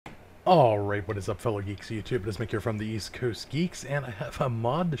Alright, what is up, fellow geeks of YouTube? It is Mick here from the East Coast Geeks, and I have a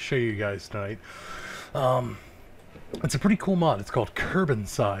mod to show you guys tonight. It's a pretty cool mod. It's called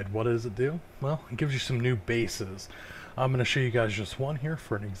Kerbin-Side. What does it do? Well, it gives you some new bases. I'm going to show you guys just one here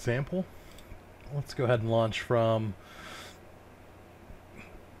for an example. Let's go ahead and launch from...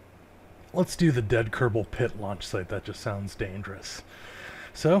 Let's do the Dead Kerbal Pit launch site. That just sounds dangerous.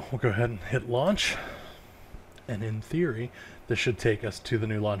 So, we'll go ahead and hit launch. And in theory, this should take us to the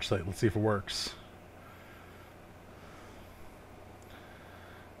new launch site. Let's see if it works.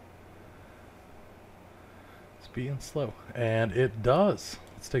 It's being slow. And it does.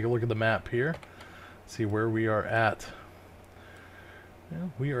 Let's take a look at the map here. See where we are at.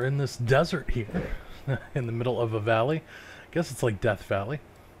 Well, we are in this desert here. In the middle of a valley. I guess it's like Death Valley.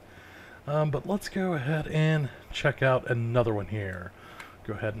 But let's go ahead and check out another one here.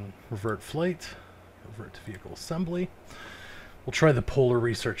 Go ahead and revert flight. Revert to vehicle assembly. We'll try the Polar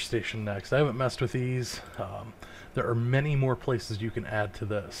Research Station next. I haven't messed with these. There are many more places you can add to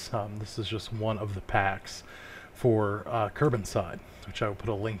this. This is just one of the packs for Kerbin-Side, which I will put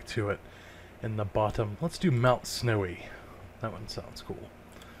a link to it in the bottom. Let's do Mount Snowy. That one sounds cool.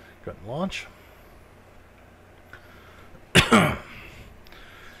 Go ahead and launch.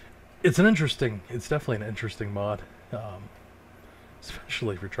 It's definitely an interesting mod.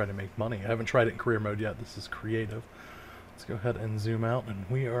 Especially if you're trying to make money. I haven't tried it in career mode yet. This is creative. Let's go ahead and zoom out, and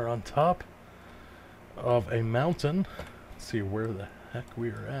we are on top of a mountain. Let's see where the heck we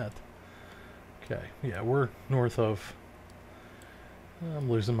are at. Okay, yeah, we're north of...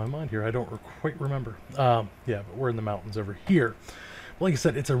 I'm losing my mind here. I don't quite remember. Yeah, but we're in the mountains over here. Like I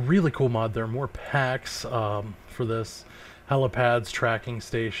said, it's a really cool mod. There are more packs for this. Helipads, tracking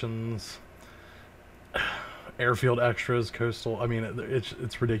stations... airfield extras, coastal. I mean,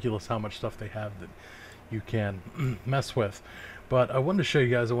 it's ridiculous how much stuff they have that you can mess with. But I wanted to show you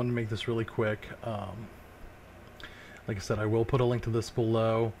guys. I wanted to make this really quick. Like I said, I will put a link to this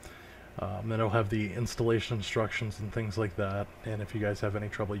below. Then I'll have the installation instructions and things like that. And if you guys have any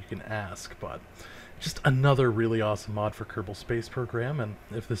trouble, you can ask. But just another really awesome mod for Kerbal Space Program. And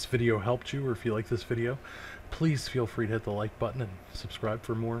if this video helped you, or if you like this video, please feel free to hit the like button and subscribe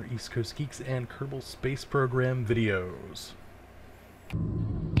for more East Coast Geeks and Kerbal Space Program videos.